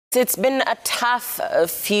It's been a tough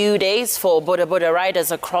few days for boda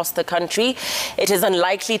riders across the country. It is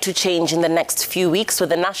unlikely to change in the next few weeks, with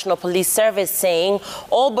the National Police Service saying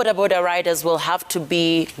all boda riders will have to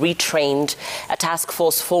be retrained. A task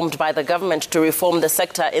force formed by the government to reform the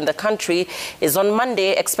sector in the country is on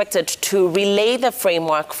Monday expected to relay the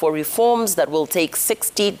framework for reforms that will take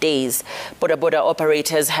 60 days. Boda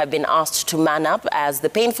operators have been asked to man up as the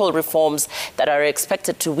painful reforms that are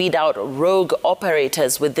expected to weed out rogue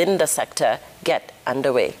operators within the sector get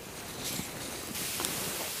underway.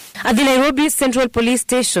 At the Nairobi Central Police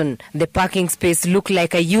Station, the parking space looked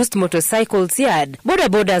like a used motorcycles yard.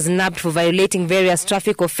 Bodas nabbed for violating various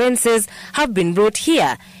traffic offences have been brought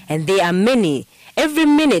here, and there are many. Every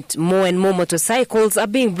minute, more and more motorcycles are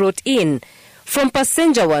being brought in. From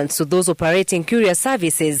passenger ones to those operating courier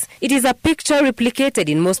services, it is a picture replicated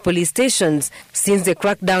in most police stations since the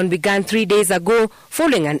crackdown began 3 days ago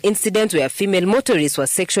following an incident where a female motorist was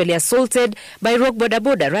sexually assaulted by rogue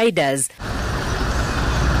boda riders.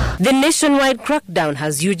 The nationwide crackdown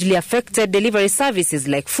has hugely affected delivery services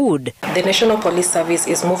like food. The National Police Service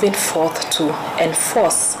is moving forth to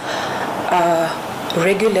enforce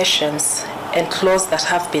regulations and laws that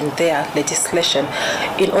have been there, legislation,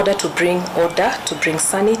 in order to bring order, to bring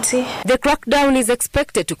sanity. The crackdown is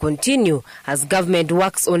expected to continue as government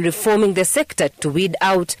works on reforming the sector to weed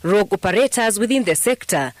out rogue operators within the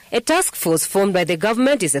sector. A task force formed by the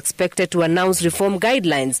government is expected to announce reform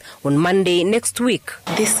guidelines on Monday next week.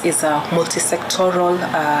 This is a multi-sectoral,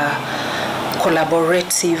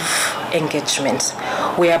 collaborative engagement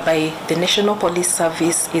whereby the National Police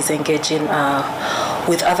Service is engaging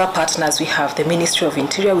with other partners. We have the Ministry of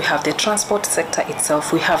Interior, we have the transport sector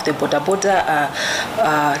itself, we have the boda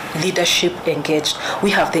leadership engaged,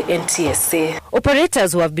 we have the NTSA.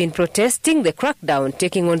 Operators who have been protesting the crackdown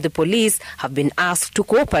taking on the police have been asked to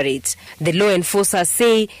cooperate. The law enforcers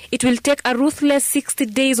say it will take a ruthless 60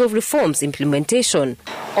 days of reforms implementation.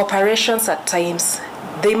 Operations at times,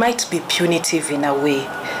 they might be punitive in a way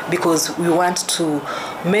because we want to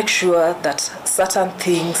make sure that certain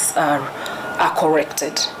things are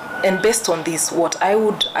corrected. And based on this, what I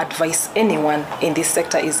would advise anyone in this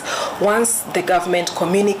sector is once the government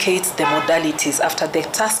communicates the modalities, after the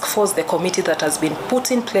task force, the committee that has been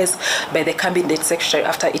put in place by the cabinet secretary,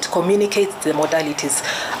 after it communicates the modalities,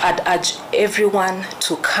 I'd urge everyone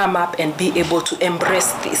to come up and be able to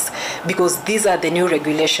embrace this because these are the new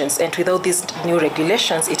regulations, and without these new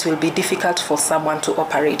regulations, it will be difficult for someone to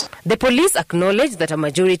operate. The police acknowledge that a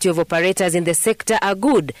majority of operators in the sector are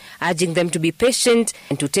good, urging them to be patient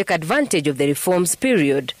and to take advantage of the reforms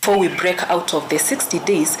period. Before we break out of the 60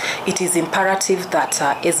 days, it is imperative that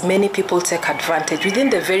as many people take advantage within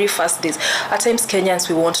the very first days. At times, Kenyans,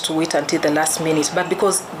 we want to wait until the last minute, but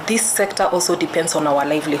because this sector also depends on our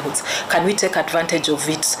livelihoods, can we take advantage of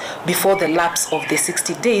it before the lapse of the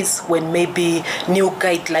 60 days when maybe new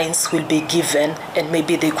guidelines will be given and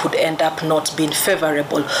maybe they could end up not being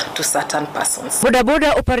favorable to certain persons.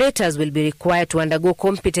 Boda operators will be required to undergo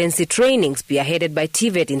competency training spearheaded by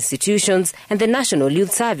TVET institutions and the National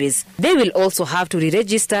Youth Service. They will also have to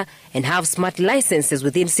re-register and have smart licenses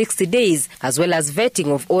within 60 days, as well as vetting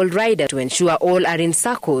of all riders to ensure all are in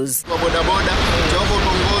circles.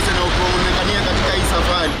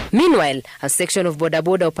 Meanwhile, a section of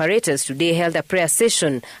boda operators today held a prayer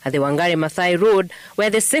session at the Wangari Maathai Road where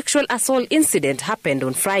the sexual assault incident happened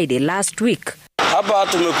on Friday last week. Hapa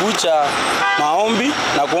tumekuja maombi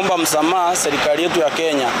na kuomba msamaha serikali yetu ya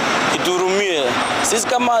Kenya iturumie. Sisi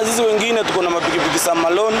kama sisi wengine tuko na mapikipiki za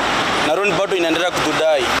malon na road bado inaendelea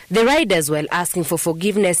kutudai. The riders, while asking for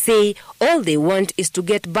forgiveness, say all they want is to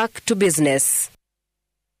get back to business.